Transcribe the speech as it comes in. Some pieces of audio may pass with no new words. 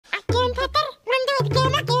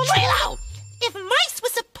Trilo! If mice were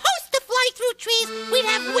supposed to fly through trees, we'd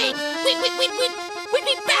have wings. We'd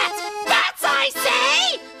be bats. Bats, I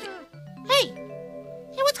say! Hey,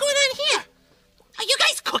 what's going on here? Are you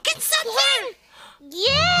guys cooking something?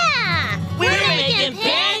 Yeah! We're making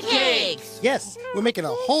pancakes! Yes, we're making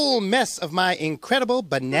a whole mess of my incredible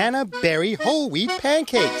banana berry whole wheat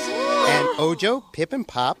pancakes. And Ojo, Pip, and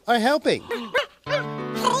Pop are helping.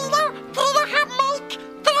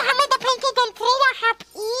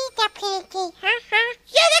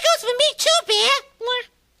 Yeah, that goes for me too, Bear.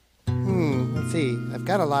 Let's see. I've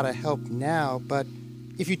got a lot of help now, but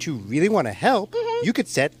if you two really want to help, you could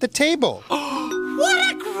set the table.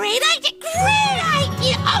 What a great idea! Great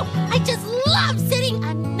idea! Oh, I just love setting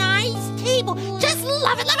a nice table. Just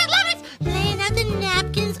love it, love it, love it! Laying out the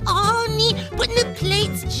napkins all neat, putting the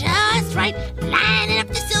plates just right, lining up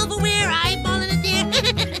the silverware, eyeballing it there.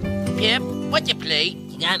 Pip, what's your plate?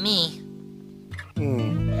 You got me.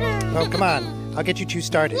 Oh, come on. I'll get you two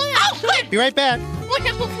started. Oh, good! Be right back.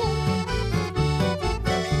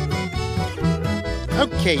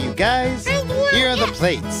 Okay, you guys. Here are the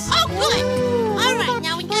plates. Oh, good! All right,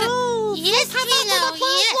 now we gotta... Yes, Trilo,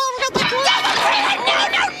 yes.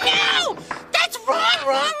 No! That's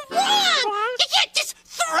wrong! You can't just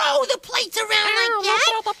throw the plates around like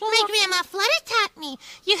that. My grandma Flutter taught me.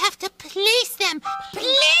 You have to place them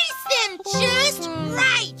just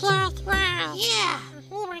right. Yeah.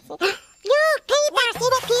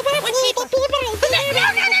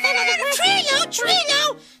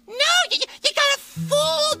 Trilo! No, you gotta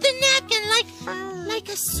fold the napkin like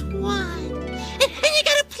a swan. And you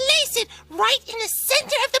gotta place it right in the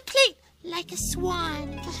center of the plate like a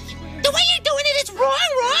swan. The way you're doing it is wrong!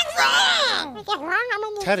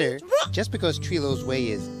 Tutter, just because Trilo's way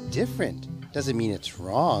is different doesn't mean it's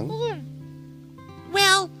wrong.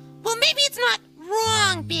 Well, maybe it's not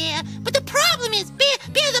wrong, Bear. But the problem is, Bear,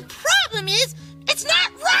 the problem is, it's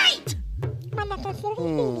not right!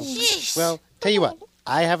 Jeez. Well, tell you what.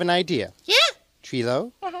 I have an idea. Yeah?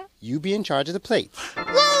 Trilo, you be in charge of the plates.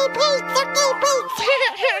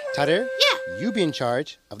 Tutter, Yeah. you be in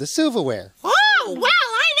charge of the silverware. Oh, well,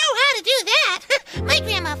 I know how to do that. My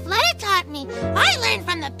grandma Flutter taught me. I learned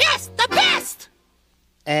from the best!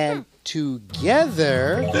 And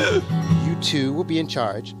together, you two will be in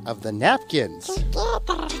charge of the napkins. Together?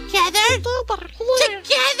 No,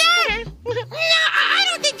 I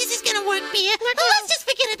don't think this is gonna work, Bear. Let's just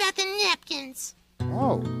forget about the napkins.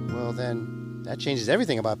 Oh, well then, that changes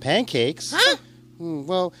everything about pancakes. Huh?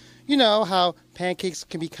 Well, you know how pancakes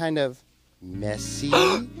can be kind of messy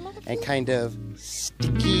and kind of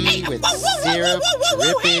sticky with syrup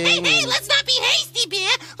dripping. Hey, let's not be hasty,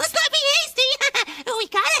 Bear. Let's not be hasty. We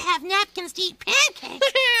gotta have napkins to eat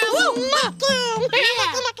pancakes.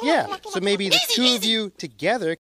 Yeah, so maybe the two of you together